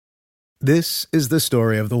This is the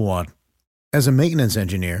story of the one. As a maintenance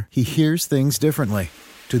engineer, he hears things differently.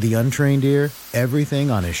 To the untrained ear,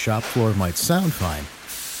 everything on his shop floor might sound fine,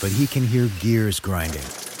 but he can hear gears grinding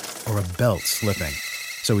or a belt slipping.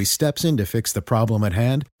 So he steps in to fix the problem at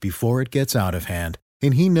hand before it gets out of hand.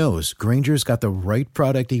 And he knows Grainger's got the right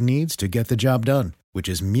product he needs to get the job done, which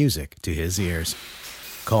is music to his ears.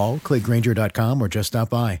 Call, click Grainger.com, or just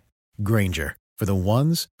stop by. Grainger, for the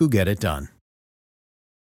ones who get it done.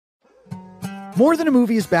 More Than a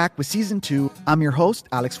Movie is back with Season 2. I'm your host,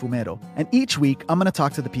 Alex Fumero, and each week I'm going to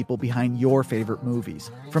talk to the people behind your favorite movies.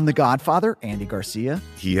 From The Godfather, Andy Garcia.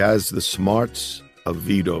 He has the smarts of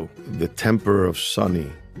Vito, the temper of Sonny,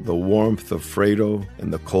 the warmth of Fredo,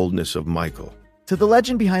 and the coldness of Michael. To the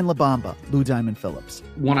legend behind La Bamba, Lou Diamond Phillips.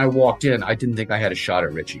 When I walked in, I didn't think I had a shot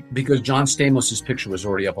at Richie because John Stamos' picture was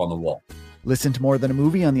already up on the wall. Listen to More Than a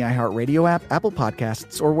Movie on the iHeartRadio app, Apple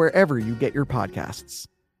Podcasts, or wherever you get your podcasts.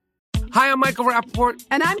 Hi, I'm Michael Rappaport.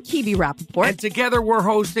 And I'm Kibi Rappaport. And together we're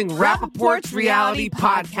hosting Rappaport's Reality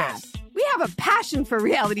Podcast. We have a passion for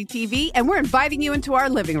reality TV, and we're inviting you into our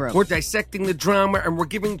living room. We're dissecting the drama, and we're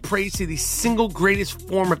giving praise to the single greatest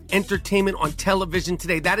form of entertainment on television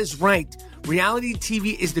today. That is right. Reality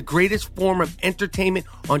TV is the greatest form of entertainment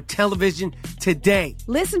on television today.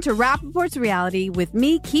 Listen to Rappaport's Reality with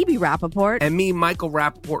me, Kibi Rappaport. And me, Michael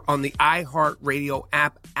Rappaport, on the iHeartRadio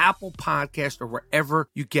app, Apple Podcast, or wherever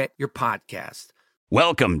you get your podcast.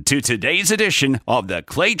 Welcome to today's edition of the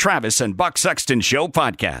Clay Travis and Buck Sexton Show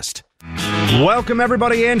podcast. Welcome,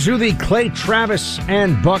 everybody, into the Clay Travis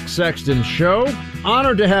and Buck Sexton Show.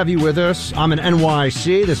 Honored to have you with us. I'm in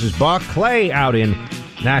NYC. This is Buck. Clay out in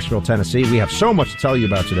Nashville, Tennessee. We have so much to tell you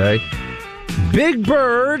about today. Big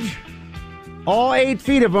Bird, all 8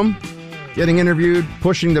 feet of him, getting interviewed,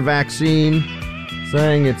 pushing the vaccine,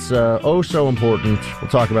 saying it's so important. We'll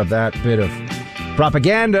talk about that bit of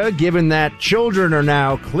propaganda, given that children are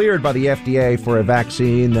now cleared by the FDA for a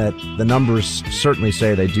vaccine that the numbers certainly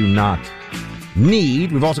say they do not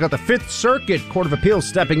need. We've also got the Fifth Circuit Court of Appeals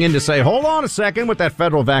stepping in to say, hold on a second with that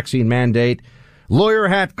federal vaccine mandate. Lawyer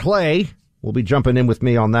Hat Clay will be jumping in with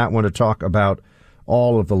me on that one to talk about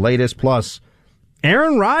all of the latest. Plus,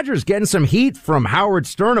 Aaron Rodgers getting some heat from Howard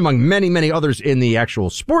Stern, among many, many others in the actual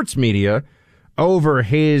sports media, over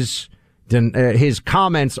his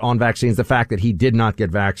comments on vaccines, the fact that he did not get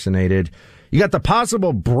vaccinated. You got the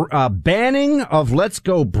possible banning of Let's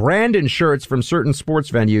Go Brandon shirts from certain sports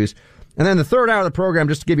venues. And then the third hour of the program,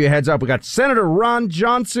 just to give you a heads up, we got Senator Ron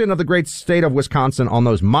Johnson of the great state of Wisconsin on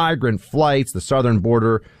those migrant flights, the southern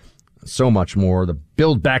border, so much more, the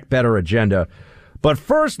Build Back Better agenda. But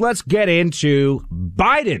first, let's get into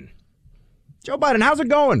Biden. Joe Biden, how's it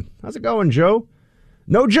going? How's it going, Joe?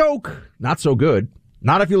 No joke. Not so good.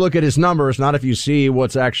 Not if you look at his numbers, not if you see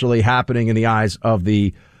what's actually happening in the eyes of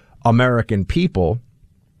the American people.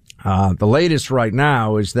 The latest right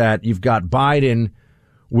now is that you've got Biden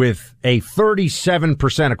with a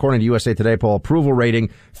 37%, according to USA Today poll, approval rating,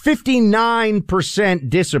 59%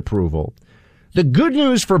 disapproval. The good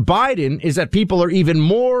news for Biden is that people are even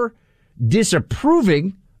more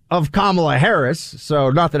disapproving of Kamala Harris. So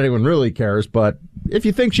not that anyone really cares, but if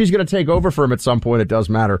you think she's going to take over for him at some point, it does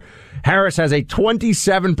matter. Harris has a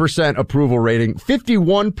 27% approval rating,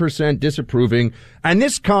 51% disapproving. And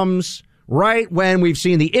this comes right when we've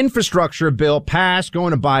seen the infrastructure bill pass,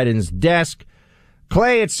 going to Biden's desk.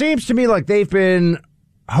 Clay, it seems to me like they've been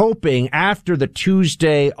hoping after the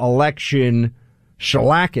Tuesday election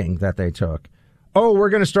shellacking that they took, oh, we're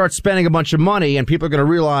going to start spending a bunch of money and people are going to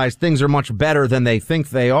realize things are much better than they think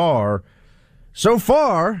they are. So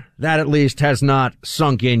far, that at least has not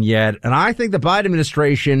sunk in yet. And I think the Biden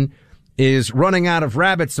administration is running out of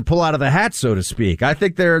rabbits to pull out of the hat, so to speak. I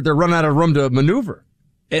think they're running out of room to maneuver.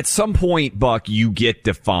 At some point, Buck, you get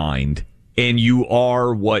defined and you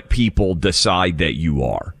are what people decide that you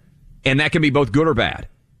are. And that can be both good or bad.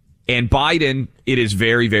 And Biden, it is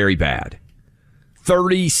very, very bad.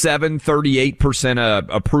 38%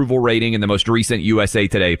 approval rating in the most recent USA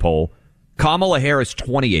Today poll. Kamala Harris,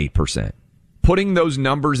 28%. Putting those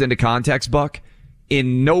numbers into context, Buck,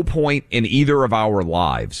 in no point in either of our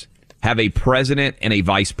lives have a president and a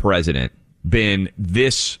vice president been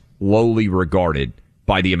this lowly regarded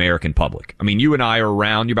by the American public. I mean, you and I are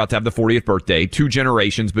around. You're about to have the 40th birthday, 2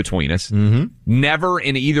 generations between us. Mm-hmm. Never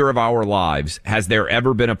in either of our lives has there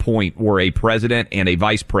ever been a point where a president and a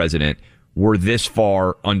vice president were this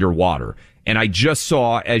far underwater. And I just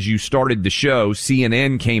saw, as you started the show,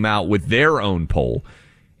 CNN came out with their own poll,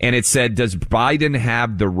 and it said, does Biden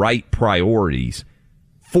have the right priorities?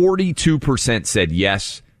 42% said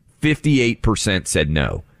yes, 58% said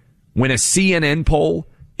no. When a CNN poll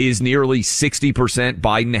is nearly 60%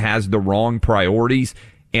 Biden has the wrong priorities,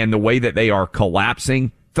 and the way that they are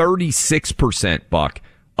collapsing, 36%, Buck,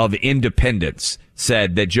 of independents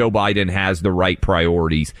said that Joe Biden has the right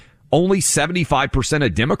priorities. Only 75%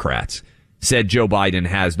 of Democrats said Joe Biden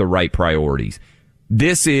has the right priorities.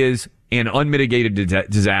 This is an unmitigated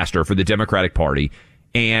disaster for the Democratic Party.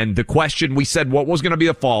 And the question, we said, what was going to be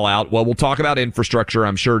the fallout? Well, we'll talk about infrastructure,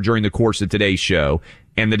 I'm sure, during the course of today's show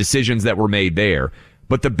and the decisions that were made there.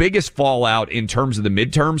 But the biggest fallout in terms of the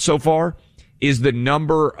midterms so far is the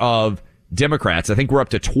number of Democrats. I think we're up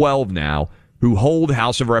to 12 now who hold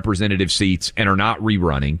House of Representative seats and are not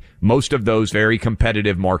rerunning. Most of those very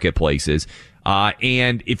competitive marketplaces.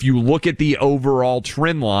 And if you look at the overall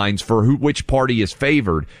trend lines for which party is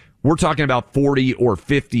favored, we're talking about 40 or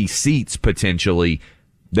 50 seats potentially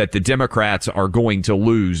that the Democrats are going to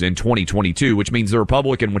lose in 2022, which means the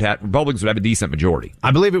Republicans would have a decent majority.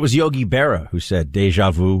 I believe it was Yogi Berra who said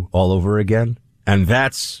deja vu all over again. And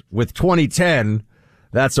that's, with 2010,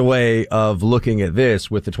 that's a way of looking at this.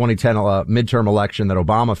 With the 2010 midterm election that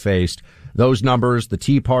Obama faced, those numbers, the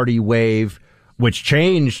Tea Party wave, which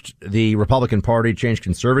changed the Republican Party, changed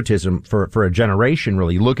conservatism for a generation,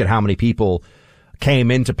 really. You look at how many people came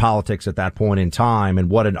into politics at that point in time and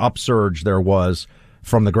what an upsurge there was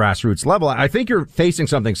from the grassroots level. I think you're facing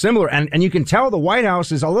something similar, and you can tell the White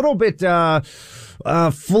House is a little bit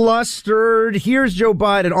flustered. Here's Joe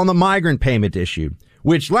Biden on the migrant payment issue,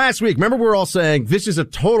 which last week, remember, we were all saying this is a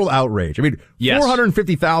total outrage. I mean, yes.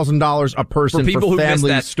 $450,000 a person for people for who families, missed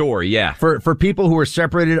that story. Yeah, for people who were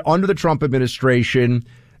separated under the Trump administration.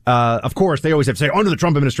 Of course, they always have to say under the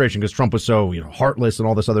Trump administration because Trump was so, heartless and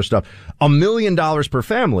all this other stuff. $1 million per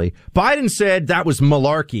family. Biden said that was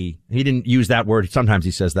malarkey. He didn't use that word. Sometimes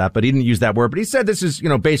he says that, but he didn't use that word. But he said this is,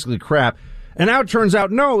 basically crap. And now it turns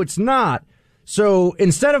out, no, it's not. So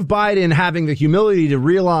instead of Biden having the humility to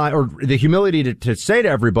realize, or the humility to say to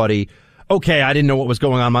everybody, okay, I didn't know what was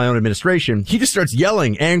going on in my own administration, he just starts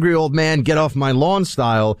yelling, angry old man, get off my lawn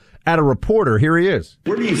style, at a reporter. Here he is.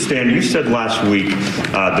 Where do you stand? You said last week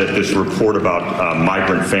that this report about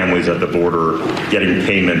migrant families at the border getting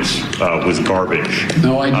payments was garbage.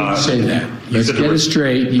 No, I didn't say that. Let's get it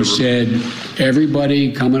straight. You said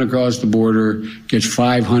everybody coming across the border gets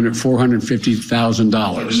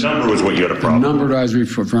 $450,000. The number was what you had a problem. The number I was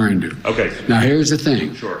referring to. Okay. Now, here's the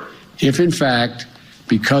thing. Sure. If, in fact,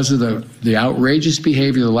 because of the outrageous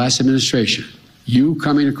behavior of the last administration, you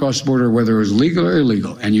coming across the border, whether it was legal or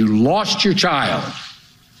illegal, and you lost your child,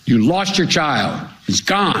 it's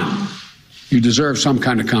gone, you deserve some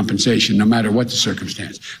kind of compensation, no matter what the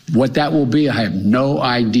circumstance. What that will be, I have no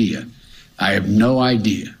idea.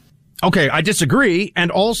 Okay, I disagree. And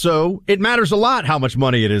also, it matters a lot how much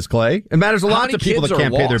money it is, Clay. It matters a lot to people that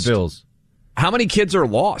can't pay their bills. How many kids are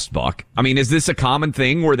lost, Buck? I mean, is this a common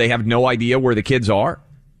thing where they have no idea where the kids are?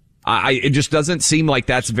 It just doesn't seem like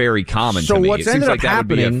that's very common to me. What's it seems like that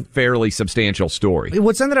happening, would be a fairly substantial story.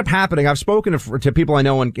 What's ended up happening, I've spoken to people I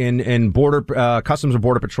know in border, Customs and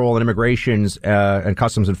Border Patrol and Immigrations, and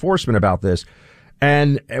Customs Enforcement about this.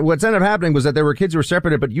 And what's ended up happening was that there were kids who were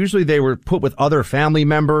separated, but usually they were put with other family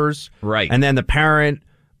members. Right. And then the parent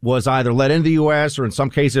was either let into the U.S. or in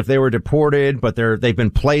some cases if they were deported, but they've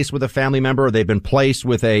been placed with a family member or they've been placed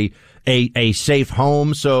with a safe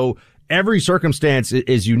home. So every circumstance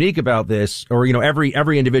is unique about this, or,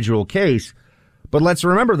 every individual case. But let's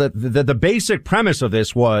remember that the basic premise of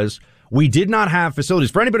this was we did not have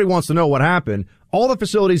facilities. For anybody who wants to know what happened, all the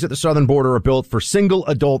facilities at the southern border are built for single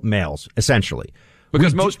adult males, essentially.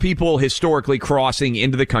 Because most people historically crossing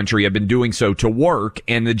into the country have been doing so to work,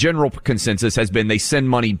 and the general consensus has been they send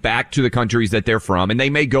money back to the countries that they're from, and they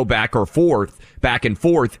may go back and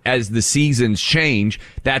forth as the seasons change.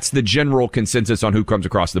 That's the general consensus on who comes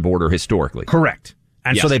across the border historically. Correct.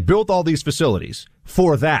 And yes. So they built all these facilities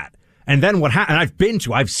for that. And then what happened,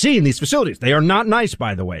 I've seen these facilities. They are not nice,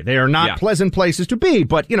 by the way. They are not pleasant places to be,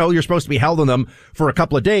 but, you're supposed to be held in them for a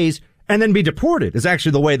couple of days and then be deported is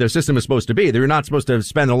actually the way their system is supposed to be. They're not supposed to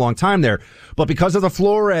spend a long time there. But because of the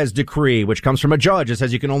Flores decree, which comes from a judge that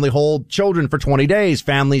says you can only hold children for 20 days,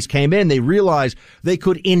 families came in. They realized they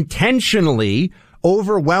could intentionally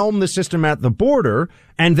overwhelm the system at the border,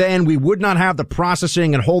 and then we would not have the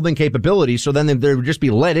processing and holding capabilities. So then they would just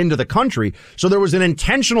be let into the country. So there was an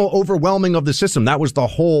intentional overwhelming of the system. That was the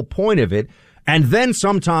whole point of it. And then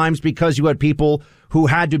sometimes because you had people who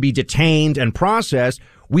had to be detained and processed,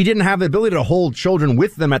 we didn't have the ability to hold children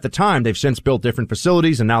with them at the time. They've since built different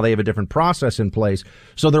facilities, and now they have a different process in place.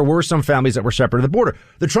 So there were some families that were separate at the border.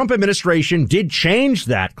 The Trump administration did change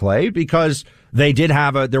that, Clay, because they did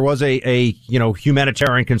have there was a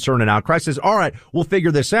humanitarian concern and outcry. Says, all right, we'll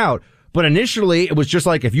figure this out. But initially, it was just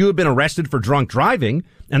like if you had been arrested for drunk driving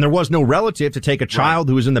and there was no relative to take a child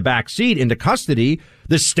who was in the back seat into custody,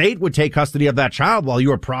 the state would take custody of that child while you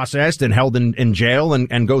were processed and held in jail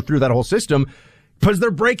and go through that whole system. Because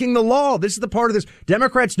they're breaking the law. This is the part of this.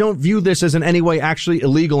 Democrats don't view this as in any way actually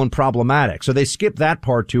illegal and problematic. So they skip that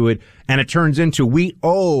part to it, and it turns into we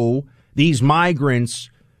owe these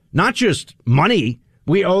migrants not just money,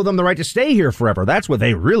 we owe them the right to stay here forever. That's what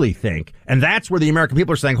they really think. And that's where the American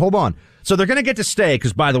people are saying, hold on. So they're going to get to stay,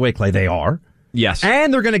 because, by the way, Clay, they are. Yes.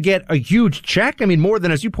 And they're going to get a huge check. I mean, more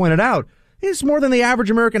than, as you pointed out, it's more than the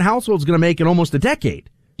average American household is going to make in almost a decade.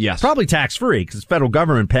 Yes. Probably tax-free, because it's federal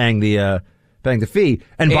government paying the fee.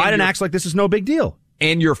 And Biden acts like this is no big deal.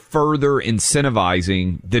 And you're further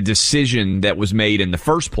incentivizing the decision that was made in the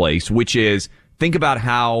first place, which is, think about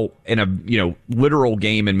how in a, literal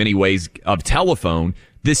game in many ways of telephone,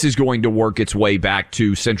 this is going to work its way back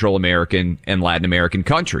to Central American and Latin American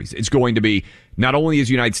countries. It's going to be, not only is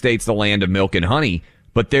the United States the land of milk and honey,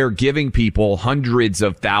 but they're giving people hundreds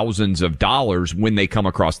of thousands of dollars when they come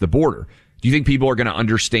across the border. Do you think people are going to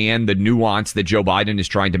understand the nuance that Joe Biden is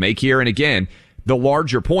trying to make here? And again, the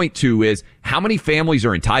larger point, too, is how many families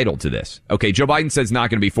are entitled to this? Okay, Joe Biden says it's not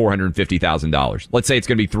going to be $450,000. Let's say it's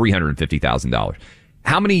going to be $350,000.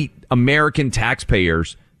 How many American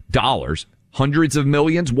taxpayers' dollars, hundreds of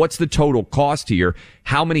millions? What's the total cost here?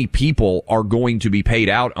 How many people are going to be paid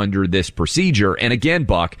out under this procedure? And again,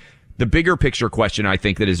 Buck, the bigger picture question I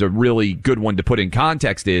think that is a really good one to put in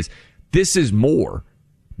context is this is more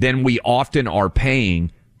than we often are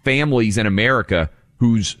paying families in America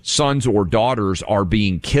whose sons or daughters are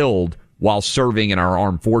being killed while serving in our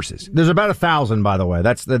armed forces. There's about 1,000, by the way.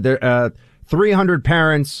 That's 300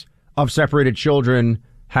 parents of separated children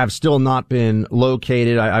have still not been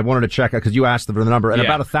located. I wanted to check because you asked for the number, and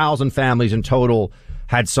about 1,000 families in total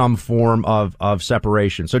had some form of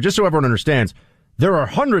separation. So just so everyone understands, there are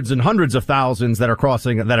hundreds and hundreds of thousands that have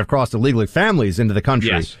crossed illegally, families into the country.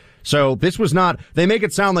 Yes. So this was not, they make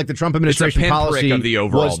it sound like the Trump administration policy of the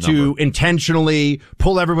was to intentionally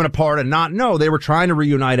pull everyone apart and not, no, they were trying to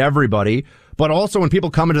reunite everybody. But also when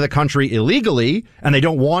people come into the country illegally and they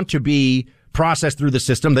don't want to be processed through the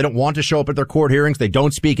system, they don't want to show up at their court hearings, they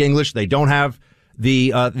don't speak English, they don't have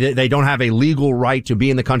they don't have a legal right to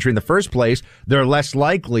be in the country in the first place, they're less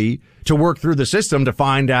likely to work through the system to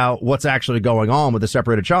find out what's actually going on with the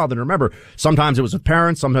separated child. And remember, sometimes it was with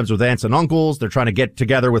parents, sometimes with aunts and uncles. They're trying to get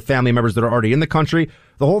together with family members that are already in the country.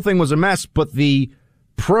 The whole thing was a mess, but the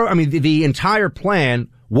entire plan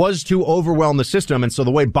was to overwhelm the system. And so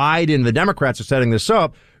the way Biden and the Democrats are setting this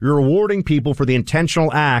up, you're rewarding people for the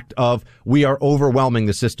intentional act of we are overwhelming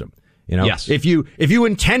the system. Yes. If you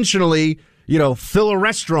intentionally fill a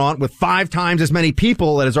restaurant with 5 times as many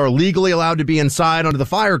people as are legally allowed to be inside under the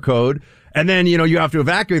fire code, and then, you have to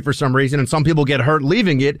evacuate for some reason, and some people get hurt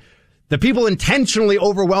leaving it, the people intentionally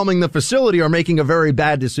overwhelming the facility are making a very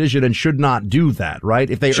bad decision and should not do that, right?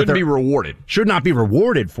 Shouldn't be rewarded. Should not be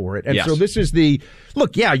rewarded for it. And yes. So this is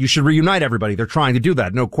you should reunite everybody. They're trying to do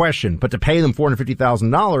that, no question. But to pay them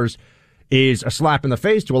 $450,000 is a slap in the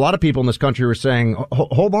face to a lot of people in this country who are saying,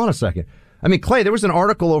 hold on a second. I mean, Clay, there was an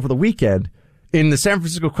article over the weekend in the San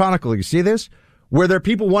Francisco Chronicle, you see this? Where there are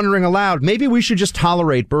people wondering aloud, maybe we should just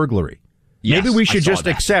tolerate burglary. Yes, maybe we should just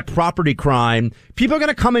accept property crime. People are going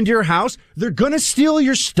to come into your house. They're going to steal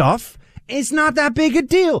your stuff. It's not that big a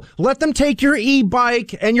deal. Let them take your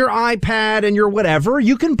e-bike and your iPad and your whatever.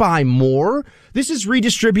 You can buy more. This is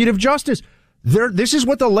redistributive justice. This is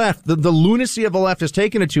what the left, the lunacy of the left has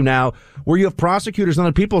taken it to now, where you have prosecutors and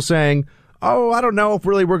other people saying, I don't know if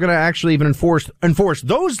really we're going to actually even enforce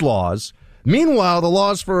those laws. Meanwhile, the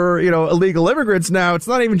laws for, illegal immigrants now, it's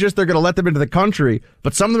not even just they're going to let them into the country,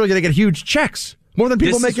 but some of them are going to get huge checks, more than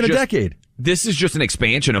people make in a decade. This is just an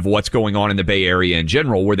expansion of what's going on in the Bay Area in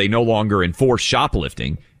general, where they no longer enforce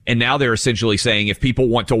shoplifting. And now they're essentially saying if people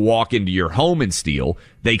want to walk into your home and steal,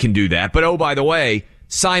 they can do that. But, by the way,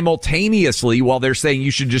 simultaneously, while they're saying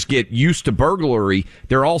you should just get used to burglary,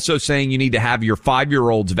 they're also saying you need to have your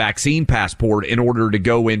 5-year-old's vaccine passport in order to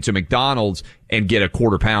go into McDonald's and get a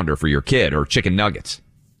quarter pounder for your kid or chicken nuggets.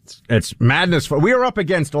 It's madness. We are up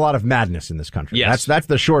against a lot of madness in this country. Yes. That's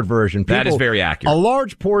the short version. That is very accurate. A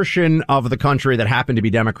large portion of the country that happen to be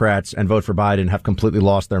Democrats and vote for Biden have completely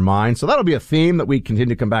lost their minds. So that'll be a theme that we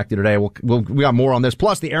continue to come back to today. We got more on this.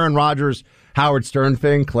 Plus the Aaron Rodgers, Howard Stern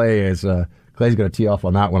thing. Clay's going to tee off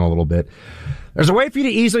on that one a little bit. There's a way for you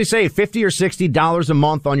to easily save $50 or $60 a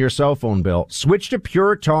month on your cell phone bill. Switch to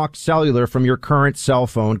Pure Talk Cellular from your current cell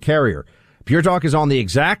phone carrier. Pure Talk is on the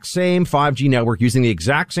exact same 5G network using the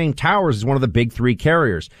exact same towers as one of the big 3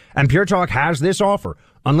 carriers. And Pure Talk has this offer.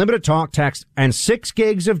 Unlimited talk, text, and 6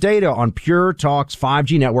 gigs of data on Pure Talk's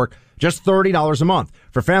 5G network, just $30 a month.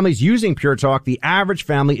 For families using Pure Talk, the average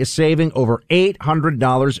family is saving over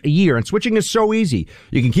 $800 a year. And switching is so easy.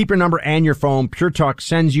 You can keep your number and your phone. Pure Talk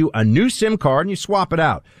sends you a new SIM card and you swap it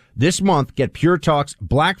out. This month, get Pure Talk's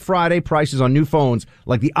Black Friday prices on new phones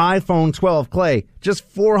like the iPhone 12 Clay,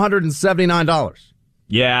 just $479.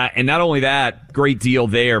 Yeah, and not only that, great deal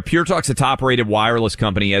there. Pure Talk's a top-rated wireless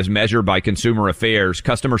company as measured by Consumer Affairs.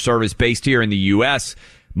 Customer service based here in the U.S.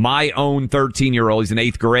 My own 13-year-old, he's in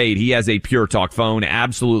 8th grade. He has a Pure Talk phone,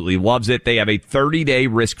 absolutely loves it. They have a 30-day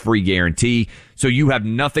risk-free guarantee, so you have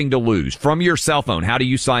nothing to lose. From your cell phone, how do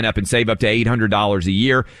you sign up and save up to $800 a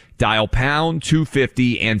year? Dial pound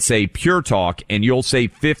 250 and say Pure Talk, and you'll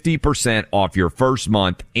save 50% off your first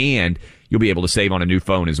month, and you'll be able to save on a new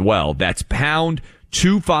phone as well. That's pound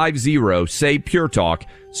 250, say Pure Talk.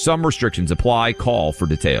 Some restrictions apply. Call for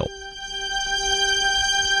details.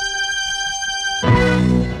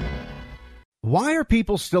 Why are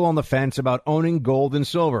people still on the fence about owning gold and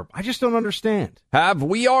silver? I just don't understand. Have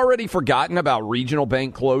we already forgotten about regional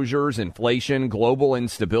bank closures, inflation, global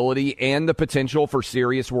instability, and the potential for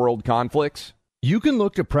serious world conflicts? You can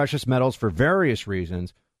look to precious metals for various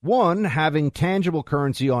reasons. 1, having tangible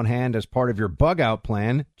currency on hand as part of your bug-out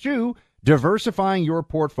plan. 2, diversifying your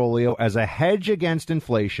portfolio as a hedge against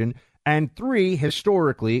inflation. And 3,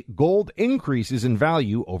 historically, gold increases in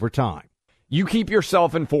value over time. You keep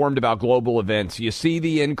yourself informed about global events. You see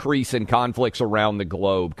the increase in conflicts around the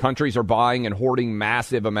globe. Countries are buying and hoarding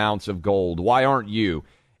massive amounts of gold. Why aren't you?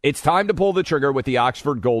 It's time to pull the trigger with the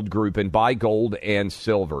Oxford Gold Group and buy gold and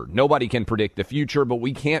silver. Nobody can predict the future, but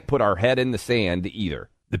we can't put our head in the sand either.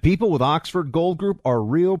 The people with Oxford Gold Group are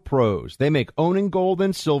real pros. They make owning gold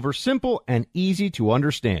and silver simple and easy to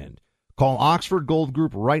understand. Call Oxford Gold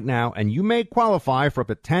Group right now, and you may qualify for up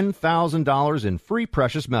to $10,000 in free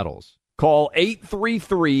precious metals. Call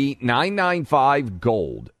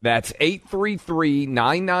 833-995-GOLD. That's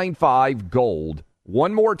 833-995-GOLD.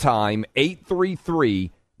 One more time,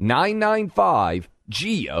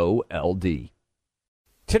 833-995-GOLD.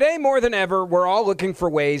 Today, more than ever, we're all looking for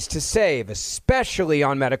ways to save, especially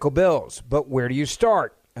on medical bills. But where do you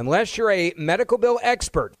start? Unless you're a medical bill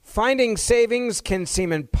expert, finding savings can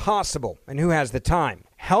seem impossible. And who has the time?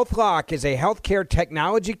 HealthLock is a healthcare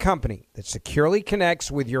technology company that securely connects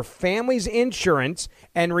with your family's insurance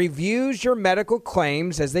and reviews your medical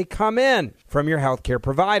claims as they come in from your healthcare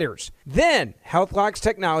providers. Then, HealthLock's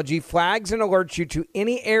technology flags and alerts you to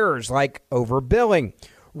any errors like overbilling,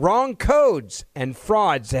 wrong codes, and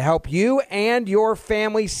frauds to help you and your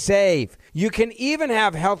family save. You can even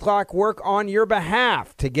have HealthLock work on your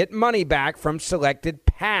behalf to get money back from selected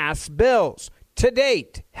past bills. To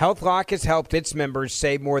date, HealthLock has helped its members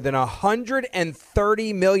save more than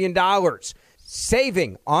 $130 million.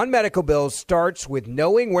 Saving on medical bills starts with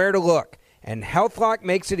knowing where to look, and HealthLock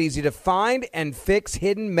makes it easy to find and fix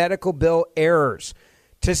hidden medical bill errors.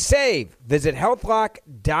 To save, visit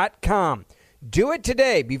healthlock.com. Do it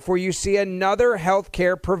today before you see another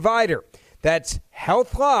healthcare provider. That's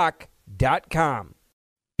healthlock.com.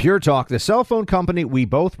 Pure Talk, the cell phone company we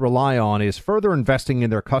both rely on, is further investing in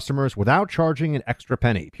their customers without charging an extra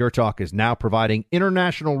penny. Pure Talk is now providing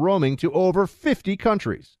international roaming to over 50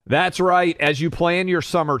 countries. That's right. As you plan your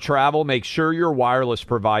summer travel, make sure your wireless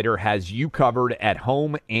provider has you covered at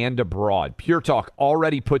home and abroad. Pure Talk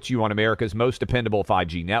already puts you on America's most dependable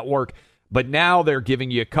 5G network, but now they're giving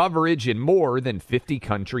you coverage in more than 50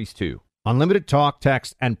 countries, too. Unlimited talk,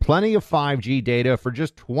 text, and plenty of 5G data for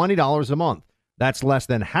just $20 a month. That's less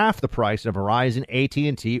than half the price of Verizon,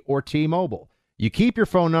 AT&T, or T-Mobile. You keep your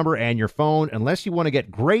phone number and your phone unless you want to get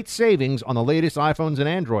great savings on the latest iPhones and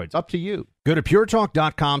Androids. Up to you. Go to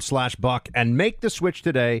puretalk.com/buck and make the switch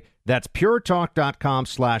today. That's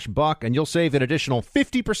puretalk.com/buck, and you'll save an additional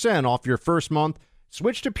 50% off your first month.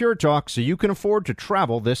 Switch to Pure Talk so you can afford to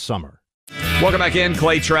travel this summer. Welcome back in.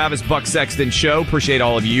 Clay Travis, Buck Sexton Show. Appreciate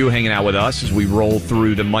all of you hanging out with us as we roll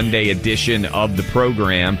through the Monday edition of the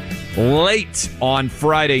program. Late on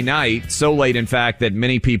Friday night, so late, in fact, that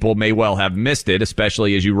many people may well have missed it,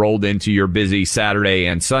 especially as you rolled into your busy Saturday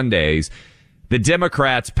and Sundays. The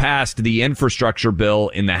Democrats passed the infrastructure bill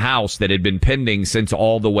in the House that had been pending since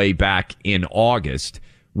all the way back in August.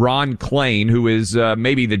 Ron Klain, who is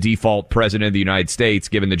maybe the default president of the United States,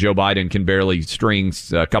 given that Joe Biden can barely string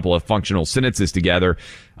a couple of functional sentences together,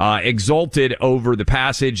 exulted over the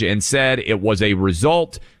passage and said it was a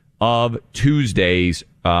result of Tuesday's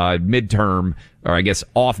midterm, or I guess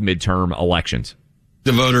off midterm elections.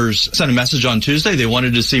 The voters sent a message on Tuesday. They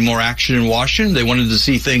wanted to see more action in Washington. They wanted to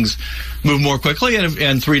see things move more quickly.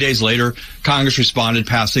 And 3 days later, Congress responded,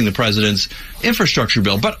 passing the president's infrastructure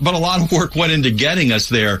bill. But a lot of work went into getting us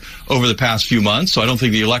there over the past few months. So I don't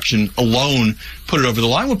think the election alone put it over the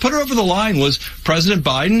line. What put it over the line was President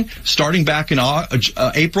Biden, starting back in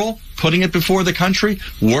April, putting it before the country,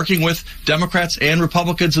 working with Democrats and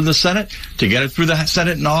Republicans in the Senate to get it through the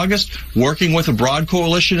Senate in August, working with a broad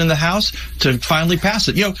coalition in the House to finally pass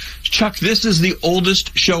it. You know, Chuck, this is the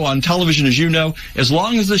oldest show on television, as you know. As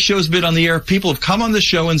long as this show's been on the air, people have come on the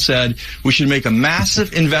show and said we should make a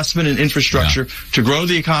massive investment in infrastructure to grow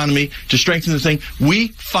the economy, to strengthen the thing. We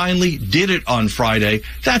finally did it on Friday.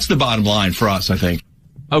 That's the bottom line for us, I think.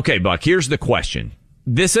 Okay, Buck, here's the question.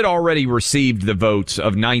 This had already received the votes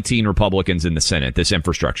of 19 Republicans in the Senate, this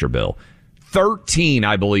infrastructure bill. 13,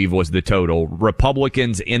 I believe, was the total.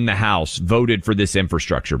 Republicans in the House voted for this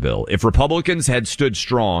infrastructure bill. If Republicans had stood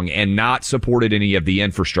strong and not supported any of the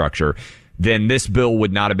infrastructure, then this bill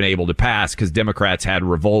would not have been able to pass because Democrats had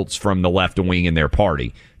revolts from the left wing in their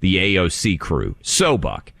party, the AOC crew. So,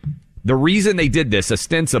 Buck, the reason they did this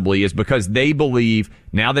ostensibly is because they believe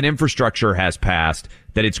now that infrastructure has passed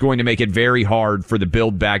that it's going to make it very hard for the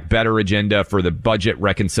Build Back Better agenda, for the budget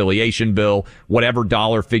reconciliation bill, whatever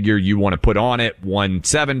dollar figure you want to put on it,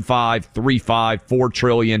 1.75, 3.5, 4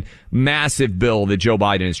 trillion, massive bill that Joe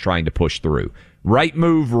Biden is trying to push through. Right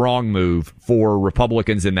move, wrong move for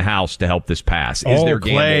Republicans in the House to help this pass. Is their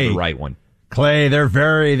gamble the right one? Clay, there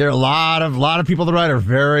are a lot of people on the right are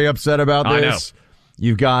very upset about this. I know.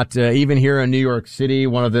 You've got, even here in New York City,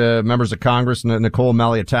 one of the members of Congress, Nicole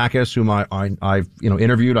Maliotakis, whom I've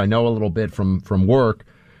interviewed. I know a little bit from work.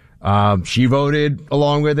 She voted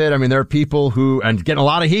along with it. I mean, there are people who, and getting a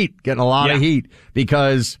lot of heat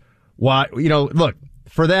because look,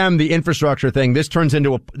 for them, the infrastructure thing, this turns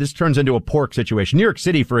into a pork situation. New York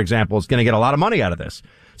City, for example, is going to get a lot of money out of this.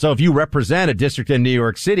 So if you represent a district in New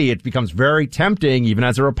York City, it becomes very tempting, even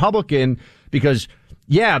as a Republican, because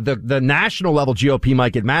the national level GOP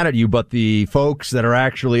might get mad at you, but the folks that are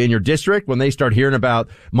actually in your district, when they start hearing about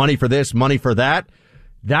money for this, money for that,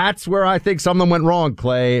 that's where I think some of them went wrong,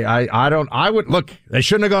 Clay. They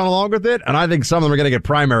shouldn't have gone along with it, and I think some of them are going to get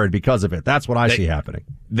primaried because of it. That's what I see happening.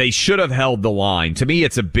 They should have held the line. To me,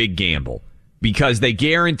 it's a big gamble because they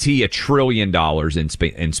guarantee $1 trillion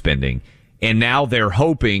in spending. And now they're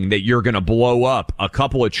hoping that you're going to blow up a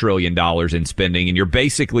couple of $1 trillion in spending, and you're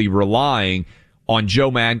basically relying on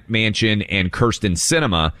Joe Manchin and Kyrsten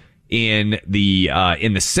Sinema in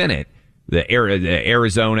the Senate, the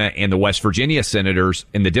Arizona and the West Virginia senators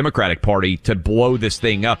in the Democratic Party to blow this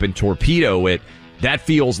thing up and torpedo it. That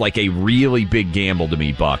feels like a really big gamble to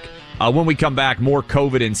me, Buck. When we come back, more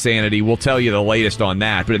COVID insanity. We'll tell you the latest on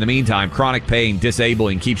that. But in the meantime, chronic pain,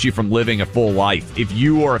 disabling, keeps you from living a full life. If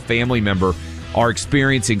you or a family member are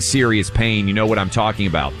experiencing serious pain, you know what I'm talking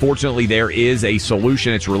about. Fortunately, there is a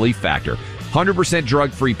solution. It's Relief Factor. 100%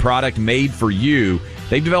 drug-free product made for you.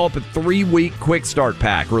 They've developed a 3-week quick start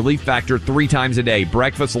pack. Relief Factor 3 times a day,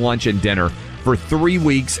 breakfast, lunch, and dinner for 3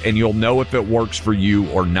 weeks, and you'll know if it works for you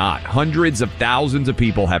or not. Hundreds of thousands of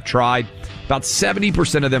people have tried. About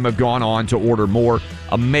 70% of them have gone on to order more.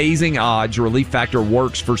 Amazing odds. Relief Factor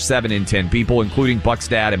works for 7 in 10 people, including Buck's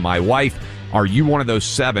dad and my wife. Are you one of those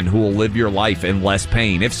 7 who will live your life in less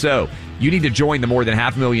pain? If so, you need to join the more than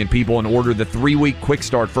 500,000 people and order the 3-week quick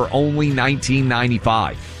start for only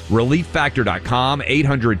 $19.95. ReliefFactor.com,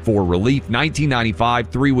 800-4RELIEF, $19.95,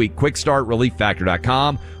 3-week quick start,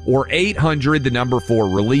 ReliefFactor.com, or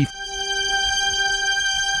 800-4RELIEF.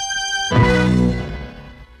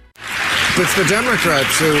 It's the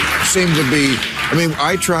Democrats who seem to be,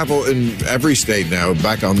 I travel in every state now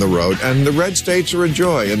back on the road, and the red states are a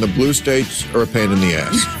joy, and the blue states are a pain in the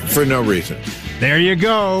ass for no reason. There you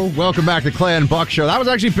go. Welcome back to Clay and Buck Show. That was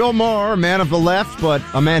actually Bill Maher, a man of the left, but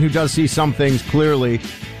a man who does see some things clearly,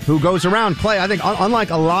 who goes around. Clay, I think, unlike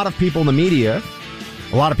a lot of people in the media,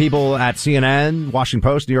 a lot of people at CNN, Washington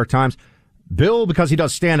Post, New York Times, Bill, because he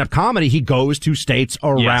does stand-up comedy, he goes to states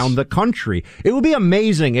around the country. It would be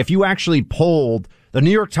amazing if you actually polled the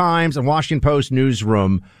New York Times and Washington Post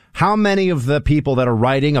newsroom how many of the people that are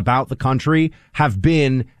writing about the country have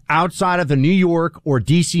been outside of the New York or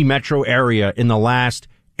D.C. metro area in the last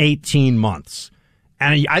 18 months.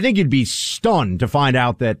 And I think you'd be stunned to find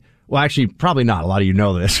out that, well, actually, probably not. A lot of you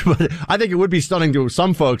know this, but I think it would be stunning to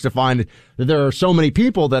some folks to find that there are so many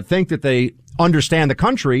people that think that they understand the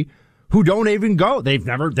country who don't even go. They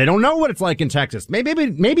don't know what it's like in Texas. Maybe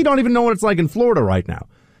don't even know what it's like in Florida right now.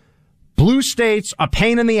 Blue states, a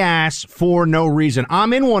pain in the ass for no reason.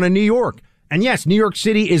 I'm in one in New York. And yes, New York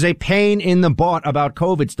City is a pain in the butt about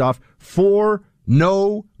COVID stuff for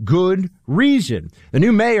no good reason. The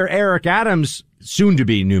new mayor, Eric Adams, soon to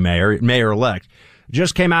be new mayor-elect,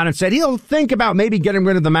 just came out and said he'll think about maybe getting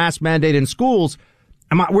rid of the mask mandate in schools.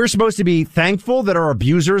 We're supposed to be thankful that our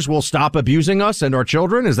abusers will stop abusing us and our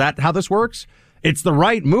children? Is that how this works? It's the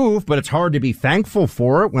right move, but it's hard to be thankful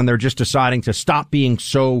for it when they're just deciding to stop being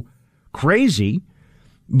so crazy.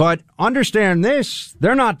 But understand this,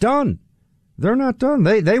 they're not done. They're not done.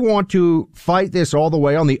 They want to fight this all the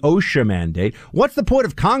way on the OSHA mandate. What's the point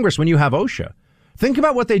of Congress when you have OSHA? Think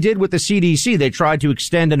about what they did with the CDC. They tried to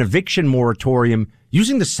extend an eviction moratorium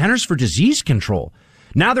using the Centers for Disease Control.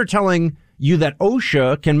 Now they're telling you that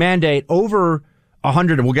OSHA can mandate over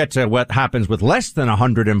 100, and we'll get to what happens with less than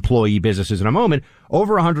 100 employee businesses in a moment,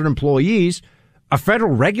 over 100 employees, a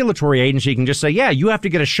federal regulatory agency can just say, yeah, you have to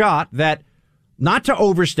get a shot that, not to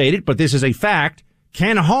overstate it, but this is a fact,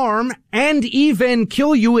 can harm and even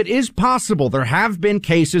kill you. It is possible. There have been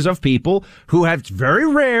cases of people who have, it's very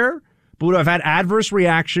rare, but who have had adverse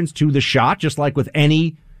reactions to the shot, just like with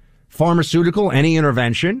any pharmaceutical, any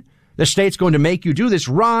intervention. The state's going to make you do this.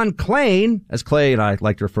 Ron Klain, as Clay and I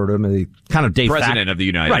like to refer to him, the kind of president of the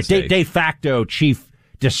United States. De facto chief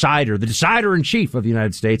decider, the decider in chief of the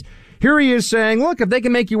United States. Here he is saying, look, if they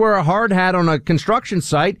can make you wear a hard hat on a construction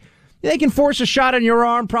site, they can force a shot in your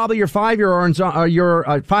arm, probably your 5-year-old's,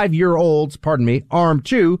 arm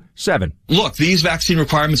too, 7. Look, these vaccine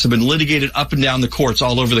requirements have been litigated up and down the courts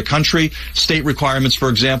all over the country. State requirements, for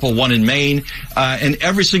example, one in Maine, and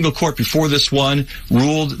every single court before this one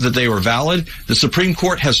ruled that they were valid. The Supreme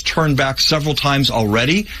Court has turned back several times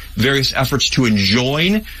already various efforts to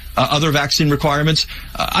enjoin other vaccine requirements.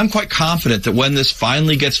 I'm quite confident that when this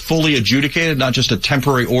finally gets fully adjudicated, not just a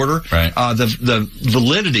temporary order, right, the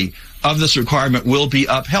validity of this requirement will be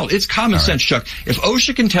upheld. It's common sense, Chuck. If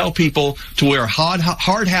OSHA can tell people to wear a hard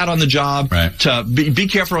hat on the job, right, to be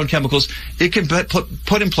careful on chemicals, it can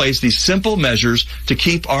put in place these simple measures to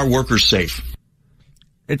keep our workers safe.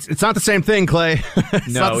 It's not the same thing, Clay.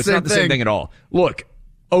 It's not the same thing at all. Look,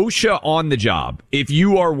 OSHA on the job. If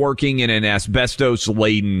you are working in an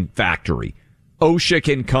asbestos-laden factory, OSHA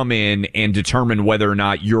can come in and determine whether or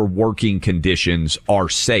not your working conditions are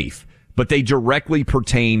safe. But they directly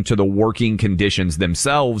pertain to the working conditions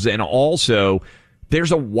themselves. And also,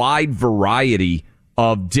 there's a wide variety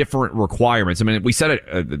of different requirements. I mean, we said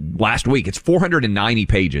it last week. It's 490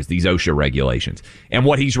 pages, these OSHA regulations. And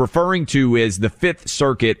what he's referring to is the Fifth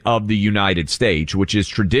Circuit of the United States, which is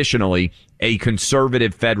traditionally a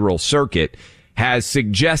conservative federal circuit, has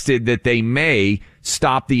suggested that they may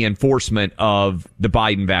stop the enforcement of the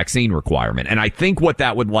Biden vaccine requirement. And I think what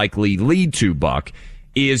that would likely lead to, Buck,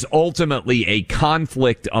 is ultimately a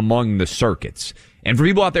conflict among the circuits. And for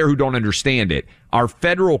people out there who don't understand it, our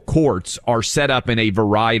federal courts are set up in a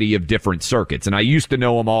variety of different circuits. And I used to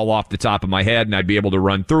know them all off the top of my head, and I'd be able to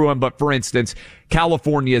run through them. But for instance,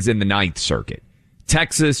 California is in the 9th Circuit.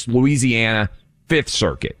 Texas, Louisiana, 5th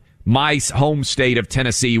Circuit. My home state of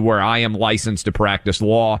Tennessee, where I am licensed to practice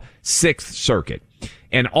law, 6th Circuit.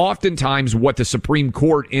 And oftentimes what the Supreme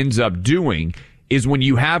Court ends up doing is when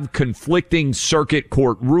you have conflicting circuit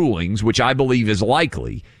court rulings, which I believe is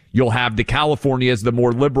likely, you'll have the Californias, the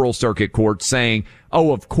more liberal circuit court saying,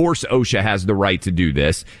 oh, of course OSHA has the right to do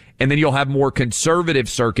this. And then you'll have more conservative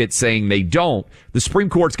circuits saying they don't. The Supreme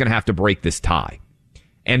Court's going to have to break this tie.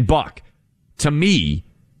 And Buck, to me,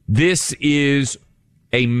 this is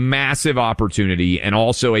a massive opportunity and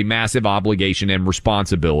also a massive obligation and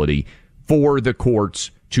responsibility for the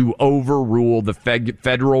courts to overrule the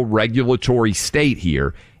federal regulatory state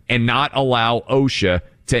here and not allow OSHA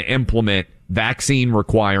to implement vaccine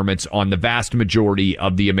requirements on the vast majority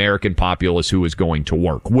of the American populace who is going to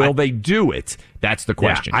work. Will they do it? That's the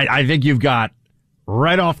question. Yeah, I think you've got,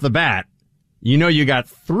 right off the bat, you got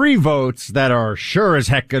 3 votes that are sure as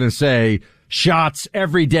heck going to say shots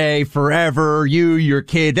every day, forever, your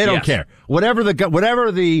kid, they don't care. Whatever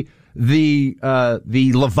the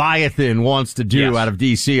Leviathan wants to do out of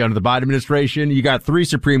D.C. under the Biden administration, you got 3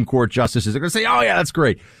 Supreme Court justices that are going to say, oh, yeah, that's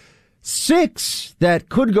great. 6 that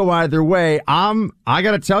could go either way. I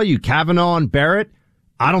got to tell you, Kavanaugh and Barrett,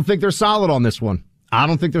 I don't think they're solid on this one. I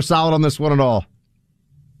don't think they're solid on this one at all.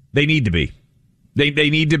 They need to be. They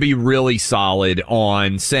need to be really solid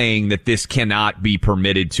on saying that this cannot be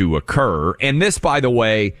permitted to occur. And this, by the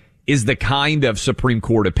way, is the kind of Supreme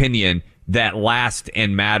Court opinion that lasts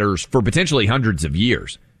and matters for potentially hundreds of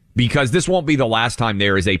years, because this won't be the last time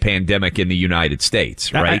there is a pandemic in the United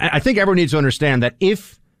States, right? I think everyone needs to understand that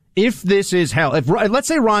if if this is hell, if let's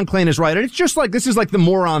say Ron Klain is right, and it's just like, this is like the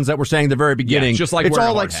morons that were saying at the very beginning. Yeah, just like it's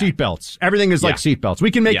all like seatbelts. Everything is like seatbelts.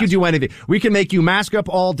 We can make you do anything. We can make you mask up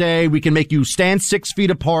all day. We can make you stand 6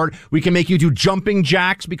 feet apart. We can make you do jumping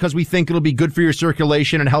jacks because we think it'll be good for your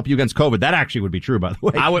circulation and help you against COVID. That actually would be true, by the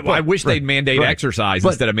way. I wish they'd mandate exercise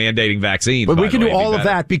instead of mandating vaccines. But we can do all of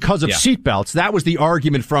that because of seatbelts. That was the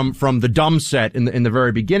argument from the dumb set in the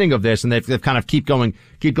very beginning of this, and they've kind of keep going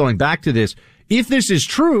back to this. If this is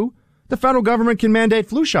true, the federal government can mandate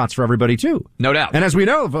flu shots for everybody too. No doubt. And as we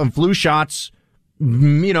know, flu shots,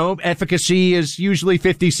 efficacy is usually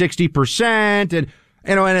 50, 60%. And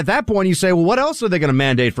at that point you say, well, what else are they going to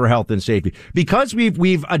mandate for health and safety? Because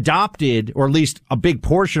we've adopted, or at least a big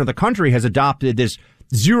portion of the country has adopted this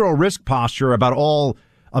zero risk posture about all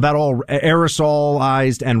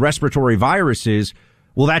aerosolized and respiratory viruses.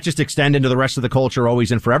 Will that just extend into the rest of the culture always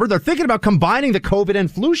and forever? They're thinking about combining the COVID and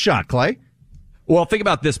flu shot, Clay. Well, think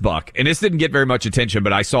about this, Buck, and this didn't get very much attention,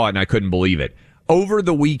 but I saw it and I couldn't believe it. Over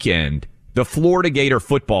the weekend, the Florida Gator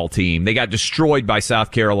football team, they got destroyed by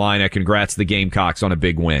South Carolina. Congrats to the Gamecocks on a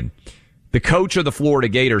big win. The coach of the Florida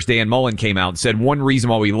Gators, Dan Mullen, came out and said one reason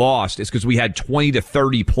why we lost is because we had 20 to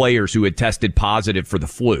 30 players who had tested positive for the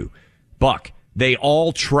flu. Buck, they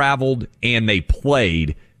all traveled and they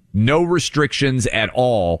played. No restrictions at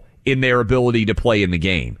all in their ability to play in the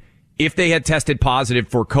game. If they had tested positive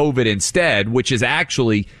for COVID instead, which is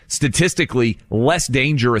actually statistically less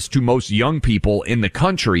dangerous to most young people in the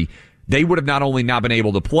country, they would have not only not been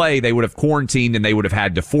able to play, they would have quarantined and they would have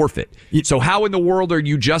had to forfeit. So how in the world are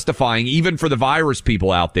you justifying, even for the virus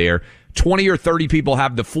people out there, 20 or 30 people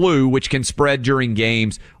have the flu, which can spread during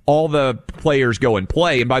games, all the players go and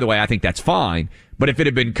play. And by the way, I think that's fine. But if it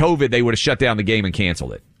had been COVID, they would have shut down the game and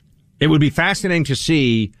canceled it. It would be fascinating to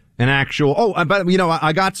see an actual, but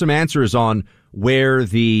I got some answers on where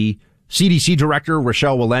the CDC director,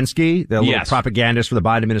 Rochelle Walensky, the little propagandist for the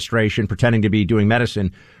Biden administration pretending to be doing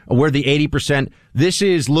medicine, where the 80%, this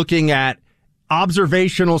is looking at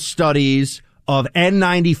observational studies of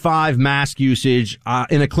N95 mask usage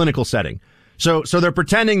in a clinical setting. So they're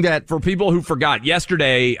pretending that, for people who forgot,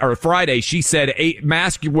 yesterday or Friday, she said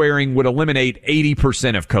mask wearing would eliminate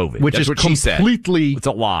 80% of COVID. Which That's is what she said. Completely it's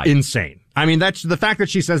a lie. Insane. I mean, that's the fact that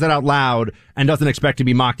she says that out loud and doesn't expect to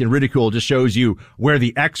be mocked and ridiculed just shows you where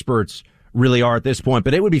the experts really are at this point.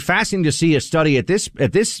 But it would be fascinating to see a study at this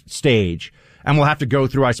stage, and we'll have to go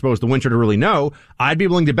through, I suppose, the winter to really know. I'd be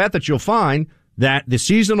willing to bet that you'll find that the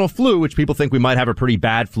seasonal flu, which people think we might have a pretty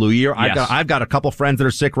bad flu year. Yes. I've got a couple friends that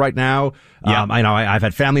are sick right now. Yeah. I know I've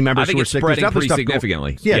had family members who are sick. Spreading pretty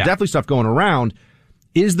significantly. Definitely stuff going around.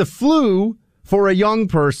 Is the flu for a young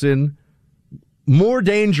person more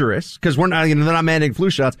dangerous, because they're not mandating flu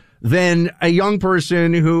shots, than a young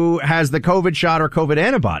person who has the COVID shot or COVID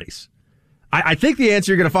antibodies? I think the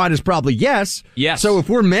answer you're going to find is probably yes. Yes. So if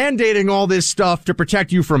we're mandating all this stuff to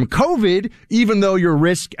protect you from COVID, even though your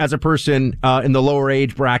risk as a person in the lower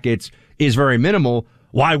age brackets is very minimal,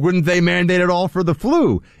 why wouldn't they mandate it all for the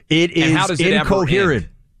flu? It is incoherent.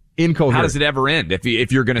 Incoherent. How does it ever end?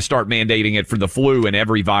 If you're going to start mandating it for the flu in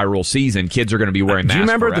every viral season, kids are going to be wearing masks. Do you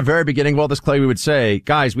remember forever. at the very beginning of all this, Clay, we would say,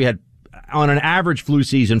 guys, we had on an average flu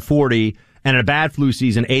season 40, and in a bad flu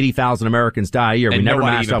season 80,000 Americans die a year. We never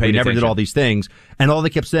masked up. We never did all these things. And all they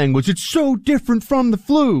kept saying was, it's so different from the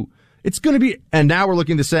flu. It's going to be, and now we're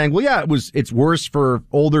looking to saying, well, yeah, it's worse for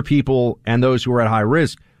older people and those who are at high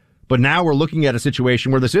risk. But now we're looking at a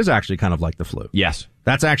situation where this is actually kind of like the flu. Yes.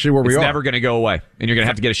 That's actually where we are. It's never going to go away. And you're going to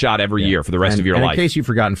have to get a shot every year for the rest of your life. In case you've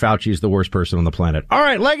forgotten, Fauci is the worst person on the planet. All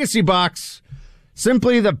right, Legacy Box.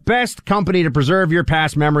 Simply the best company to preserve your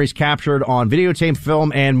past memories captured on videotape,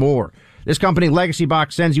 film, and more. This company, Legacy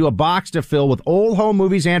Box, sends you a box to fill with old home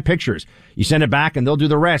movies and pictures. You send it back and they'll do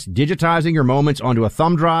the rest, digitizing your moments onto a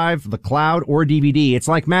thumb drive, the cloud, or DVD. It's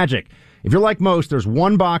like magic. If you're like most, there's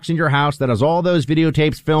one box in your house that has all those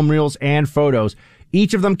videotapes, film reels, and photos.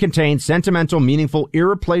 Each of them contains sentimental, meaningful,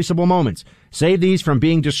 irreplaceable moments. Save these from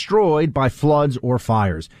being destroyed by floods or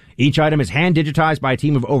fires. Each item is hand digitized by a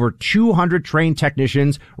team of over 200 trained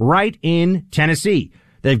technicians right in Tennessee.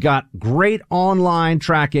 They've got great online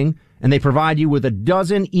tracking, and they provide you with a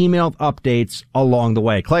dozen emailed updates along the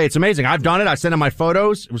way. Clay, it's amazing. I've done it. I sent in my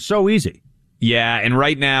photos. It was so easy. Yeah, and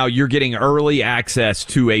right now you're getting early access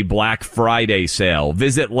to a Black Friday sale.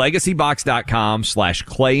 Visit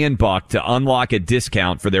legacybox.com/Clay and Buck to unlock a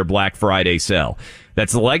discount for their Black Friday sale.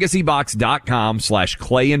 That's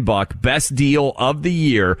legacybox.com/Clay and Buck. Best deal of the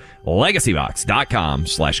year.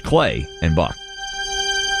 Legacybox.com/Clay and Buck.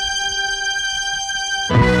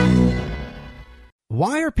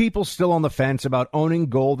 Why are people still on the fence about owning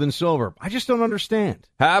gold and silver? I just don't understand.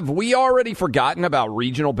 Have we already forgotten about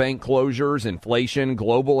regional bank closures, inflation,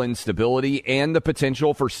 global instability, and the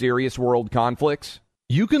potential for serious world conflicts?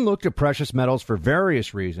 You can look to precious metals for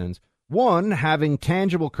various reasons. 1, having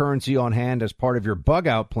tangible currency on hand as part of your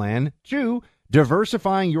bug-out plan. 2,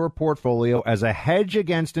 diversifying your portfolio as a hedge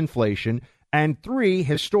against inflation. And 3,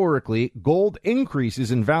 historically, gold increases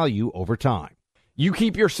in value over time. You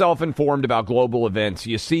keep yourself informed about global events.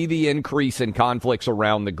 You see the increase in conflicts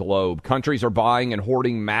around the globe. Countries are buying and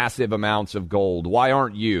hoarding massive amounts of gold. Why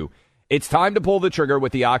aren't you? It's time to pull the trigger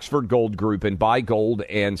with the Oxford Gold Group and buy gold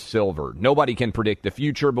and silver. Nobody can predict the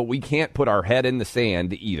future, but we can't put our head in the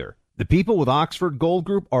sand either. The people with Oxford Gold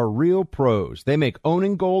Group are real pros. They make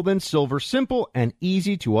owning gold and silver simple and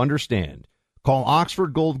easy to understand. Call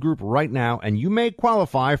Oxford Gold Group right now, and you may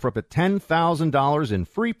qualify for up to $10,000 in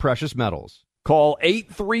free precious metals. Call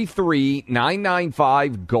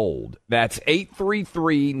 833-995-GOLD. That's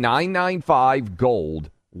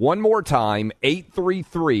 833-995-GOLD. One more time,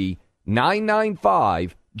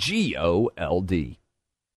 833-995-GOLD.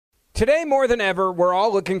 Today, more than ever, we're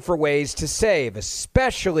all looking for ways to save,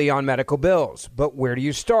 especially on medical bills. But where do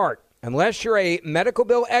you start? Unless you're a medical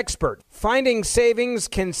bill expert, finding savings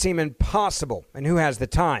can seem impossible. And who has the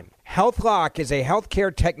time? HealthLock is a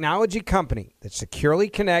healthcare technology company that securely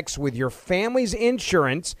connects with your family's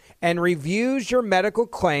insurance and reviews your medical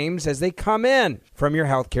claims as they come in from your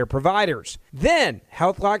healthcare providers. Then,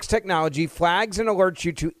 HealthLock's technology flags and alerts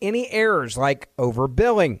you to any errors like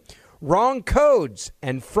overbilling, wrong codes,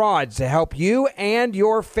 and frauds to help you and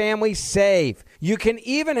your family save. You can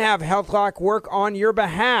even have HealthLock work on your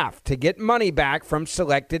behalf to get money back from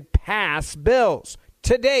selected past bills.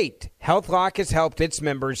 To date, HealthLock has helped its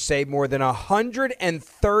members save more than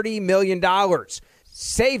 $130 million.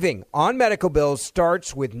 Saving on medical bills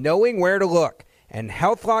starts with knowing where to look, and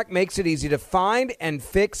HealthLock makes it easy to find and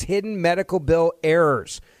fix hidden medical bill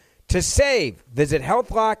errors. To save, visit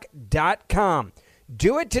healthlock.com.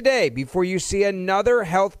 Do it today before you see another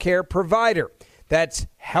healthcare provider. That's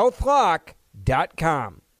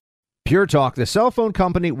healthlock.com. Pure Talk, the cell phone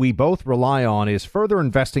company we both rely on, is further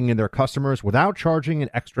investing in their customers without charging an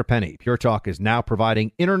extra penny. Pure Talk is now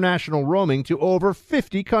providing international roaming to over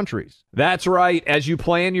 50 countries. That's right. As you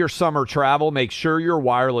plan your summer travel, make sure your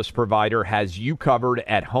wireless provider has you covered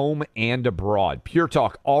at home and abroad. Pure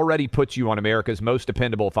Talk already puts you on America's most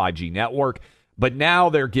dependable 5G network, but now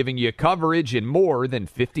they're giving you coverage in more than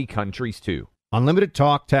 50 countries, too. Unlimited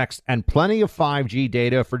talk, text, and plenty of 5G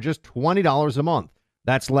data for just $20 a month.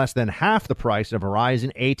 That's less than half the price of Verizon,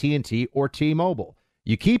 AT&T, or T-Mobile.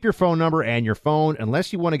 You keep your phone number and your phone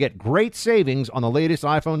unless you want to get great savings on the latest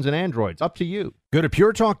iPhones and Androids. Up to you. Go to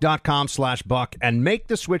puretalk.com/buck and make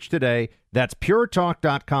the switch today. That's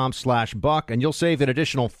puretalk.com/buck, and you'll save an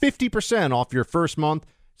additional 50% off your first month.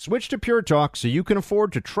 Switch to Pure Talk so you can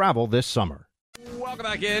afford to travel this summer. Welcome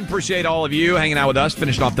back in. Appreciate all of you hanging out with us.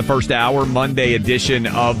 Finishing off the first hour, Monday edition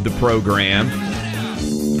of the program.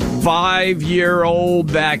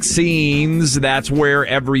 5-year-old vaccines, that's where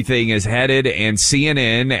everything is headed. And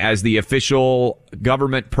CNN, as the official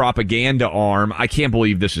government propaganda arm, I can't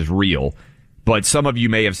believe this is real, but some of you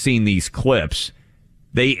may have seen these clips.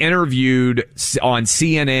 They interviewed on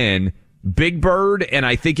CNN Big Bird, and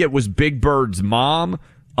I think it was Big Bird's mom,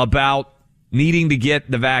 about needing to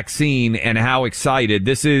get the vaccine and how excited.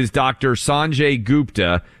 This is Dr. Sanjay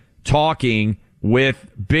Gupta talking with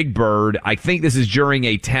Big Bird. I think this is during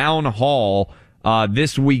a town hall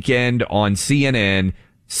this weekend on CNN.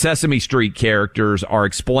 Sesame Street characters are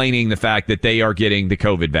explaining the fact that they are getting the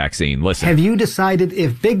COVID vaccine. Listen. Have you decided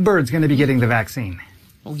if Big Bird's going to be getting the vaccine?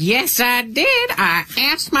 Yes, I did. I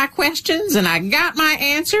asked my questions and I got my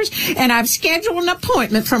answers, and I've scheduled an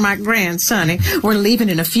appointment for my grandson. We're leaving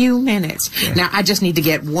in a few minutes. Yeah. Now, I just need to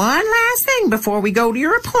get one last thing before we go to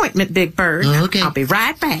your appointment, Big Bird. Okay. I'll be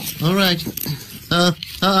right back. All right.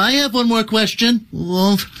 I have one more question.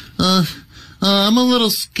 Well, I'm a little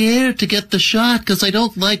scared to get the shot because I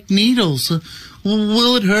don't like needles.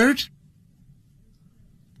 Will it hurt?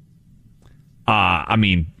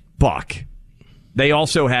 Buck. They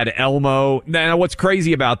also had Elmo. Now, what's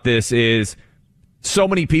crazy about this is so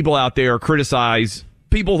many people out there criticize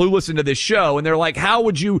people who listen to this show, and they're like, how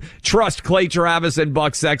would you trust Clay Travis and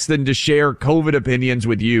Buck Sexton to share COVID opinions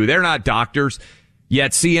with you? They're not doctors.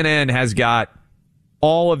 Yet CNN has got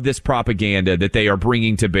all of this propaganda that they are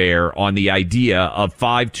bringing to bear on the idea of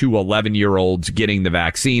 5 to 11-year-olds getting the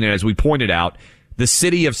vaccine. And as we pointed out, the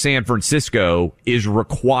city of San Francisco is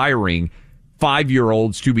requiring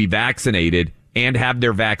 5-year-olds to be vaccinated and have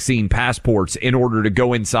their vaccine passports in order to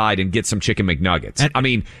go inside and get some chicken McNuggets.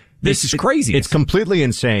 This is crazy. It's completely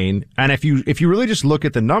insane. And if you really just look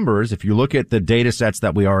at the numbers, if you look at the data sets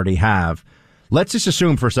that we already have, let's just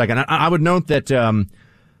assume for a second. I would note that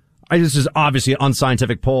this is obviously an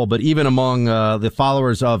unscientific poll, but even among the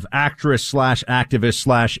followers of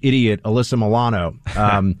actress/activist/idiot Alyssa Milano,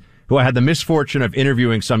 who I had the misfortune of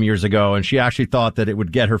interviewing some years ago, and she actually thought that it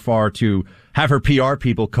would get her far to have her PR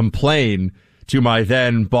people complain to my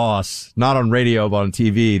then boss, not on radio but on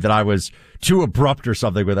TV, that I was too abrupt or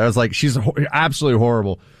something with her. I was like, she's absolutely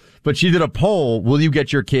horrible. But she did a poll, will you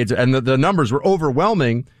get your kids? And the numbers were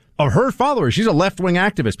overwhelming of her followers. She's a left-wing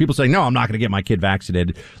activist. People saying, no, I'm not going to get my kid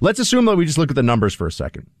vaccinated. Let's assume that we just look at the numbers for a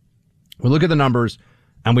second. We look at the numbers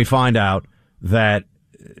and we find out that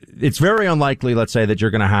it's very unlikely, let's say, that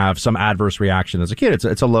you're going to have some adverse reaction as a kid.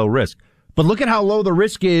 It's a low risk. But look at how low the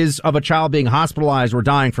risk is of a child being hospitalized or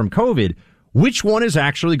dying from COVID. Which one is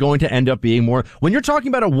actually going to end up being more? When you're talking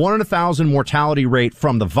about a 1 in 1,000 mortality rate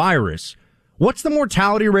from the virus, what's the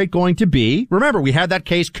mortality rate going to be? Remember, we had that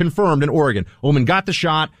case confirmed in Oregon. A woman got the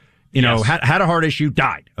shot, had a heart issue,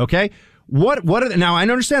 died. Okay. Now I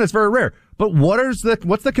understand it's very rare, but what's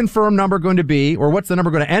the confirmed number going to be, or what's the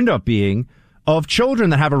number going to end up being of children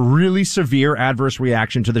that have a really severe adverse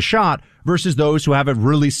reaction to the shot versus those who have a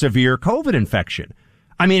really severe COVID infection?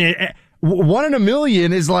 I mean, 1 in a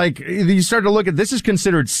million is like, you start to look at, this is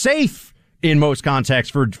considered safe in most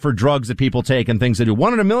contexts for drugs that people take and things they do.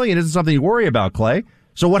 1 in a million isn't something you worry about, Clay.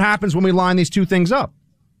 So what happens when we line these two things up?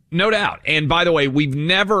 No doubt. And by the way, we've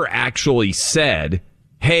never actually said,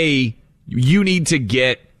 hey, you need to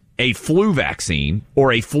get a flu vaccine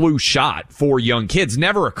or a flu shot for young kids.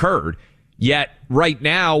 Never occurred. Yet right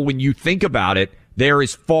now, when you think about it, there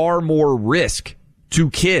is far more risk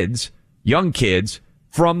to kids, young kids,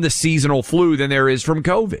 from the seasonal flu than there is from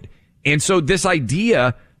COVID. And so this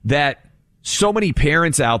idea that so many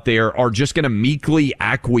parents out there are just going to meekly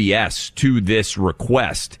acquiesce to this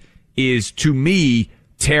request is, to me,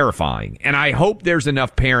 terrifying. And I hope there's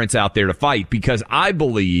enough parents out there to fight, because I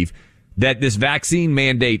believe that this vaccine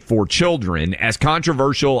mandate for children, as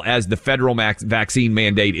controversial as the federal vaccine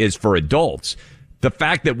mandate is for adults, the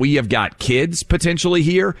fact that we have got kids potentially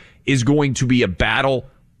here is going to be a battle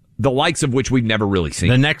the likes of which we've never really seen.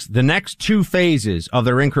 The next two phases of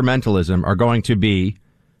their incrementalism are going to be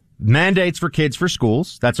mandates for kids for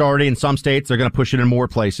schools. That's already in some states. They're going to push it in more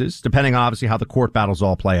places, depending on obviously how the court battles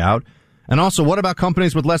all play out. And also, what about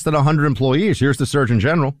companies with less than 100 employees? Here's the Surgeon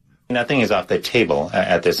General. Nothing is off the table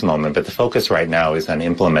at this moment, but the focus right now is on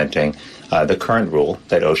implementing the current rule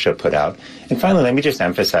that OSHA put out. And finally, let me just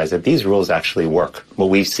emphasize that these rules actually work. What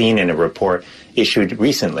we've seen in a report issued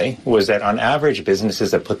recently was that on average,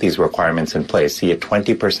 businesses that put these requirements in place see a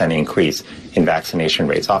 20% increase in vaccination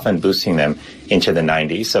rates, often boosting them into the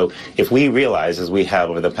 90s. So if we realize, as we have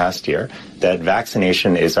over the past year, that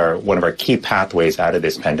vaccination is one of our key pathways out of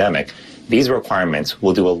this pandemic, these requirements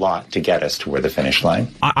will do a lot to get us to where the finish line.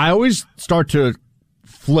 I always start to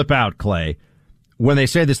flip out, Clay, when they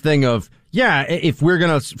say this thing of, yeah, if we're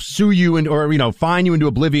going to sue you or fine you into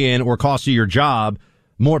oblivion or cost you your job,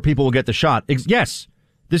 more people will get the shot. Yes,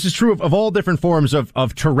 this is true of all different forms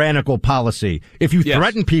of tyrannical policy. If you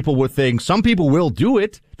threaten people with things, some people will do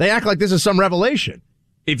it. They act like this is some revelation.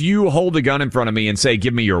 If you hold a gun in front of me and say,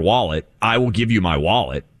 give me your wallet, I will give you my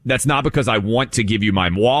wallet. That's not because I want to give you my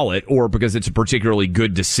wallet or because it's a particularly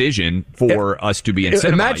good decision for us to be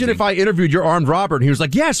incentivizing. Imagine if I interviewed your armed robber and he was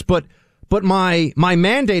like, yes, but my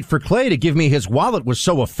mandate for Clay to give me his wallet was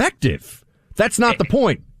so effective. That's not the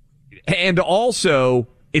point. And also,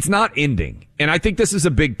 it's not ending. And I think this is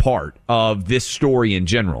a big part of this story in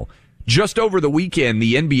general. Just over the weekend,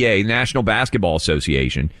 the NBA, National Basketball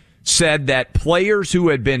Association, said that players who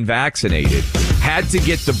had been vaccinated had to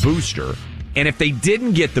get the booster. And if they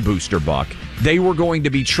didn't get the booster, Buck, they were going to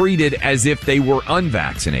be treated as if they were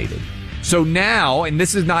unvaccinated. So now, and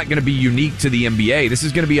this is not going to be unique to the NBA, this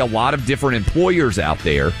is going to be a lot of different employers out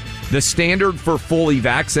there. The standard for fully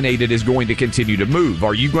vaccinated is going to continue to move.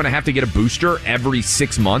 Are you going to have to get a booster every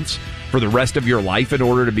 6 months for the rest of your life in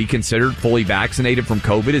order to be considered fully vaccinated from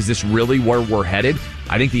COVID? Is this really where we're headed?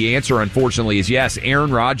 I think the answer, unfortunately, is yes.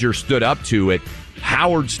 Aaron Rodgers stood up to it.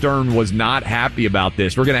 Howard Stern was not happy about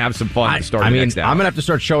this. We're going to have some fun to start next hour. I'm going to have to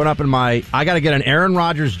start showing up in I got to get an Aaron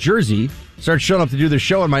Rodgers jersey, start showing up to do the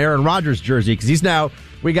show in my Aaron Rodgers jersey, because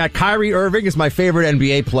we got Kyrie Irving is my favorite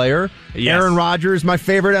NBA player. Yes. Aaron Rodgers, my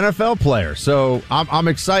favorite NFL player. So I'm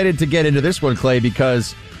excited to get into this one, Clay,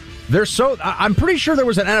 because I'm pretty sure there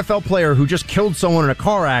was an NFL player who just killed someone in a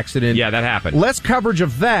car accident. Yeah, that happened. Less coverage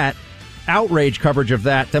of that, outrage coverage of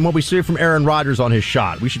that, than what we see from Aaron Rodgers on his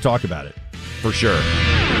shot. We should talk about it. For sure.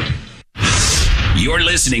 You're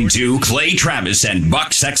listening to Clay Travis and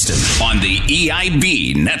Buck Sexton on the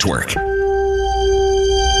EIB Network.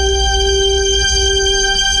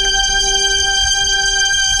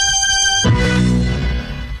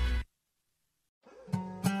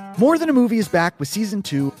 More Than a Movie is back with Season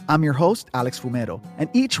 2. I'm your host, Alex Fumero, and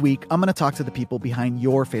each week I'm going to talk to the people behind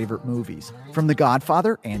your favorite movies. From The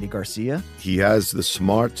Godfather, Andy Garcia. He has the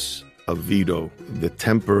smarts of Vito, the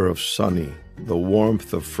temper of Sonny, the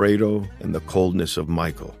warmth of Fredo, and the coldness of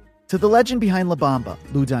Michael. To the legend behind La Bamba,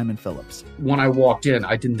 Lou Diamond Phillips. When I walked in,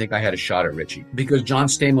 I didn't think I had a shot at Richie because John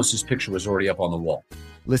Stamos' picture was already up on the wall.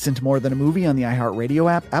 Listen to More Than a Movie on the iHeartRadio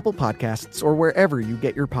app, Apple Podcasts, or wherever you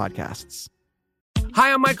get your podcasts.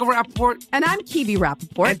 Hi, I'm Michael Rappaport. And I'm Kibi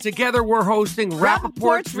Rappaport. And together we're hosting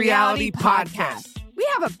Rappaport's Reality Podcast. We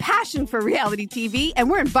have a passion for reality TV, and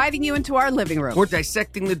we're inviting you into our living room. We're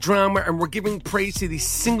dissecting the drama, and we're giving praise to the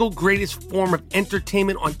single greatest form of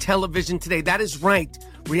entertainment on television today. That is right.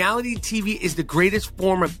 Reality TV is the greatest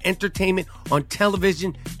form of entertainment on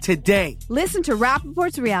television today. Listen to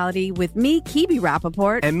Rappaport's Reality with me, Kibi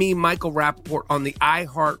Rappaport. And me, Michael Rappaport, on the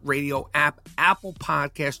iHeartRadio app, Apple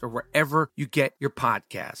Podcast, or wherever you get your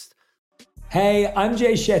podcast. Hey, I'm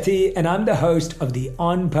Jay Shetty, and I'm the host of the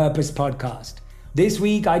On Purpose podcast. This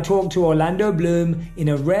week, I talked to Orlando Bloom in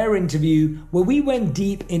a rare interview where we went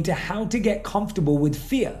deep into how to get comfortable with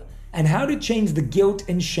fear and how to change the guilt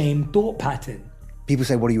and shame thought pattern. People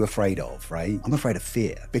say, what are you afraid of, right? I'm afraid of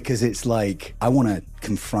fear because it's like I want to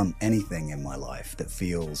confront anything in my life that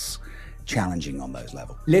feels challenging on those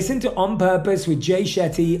levels. Listen to On Purpose with Jay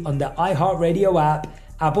Shetty on the iHeartRadio app,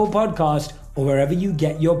 Apple Podcast, or wherever you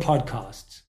get your podcasts.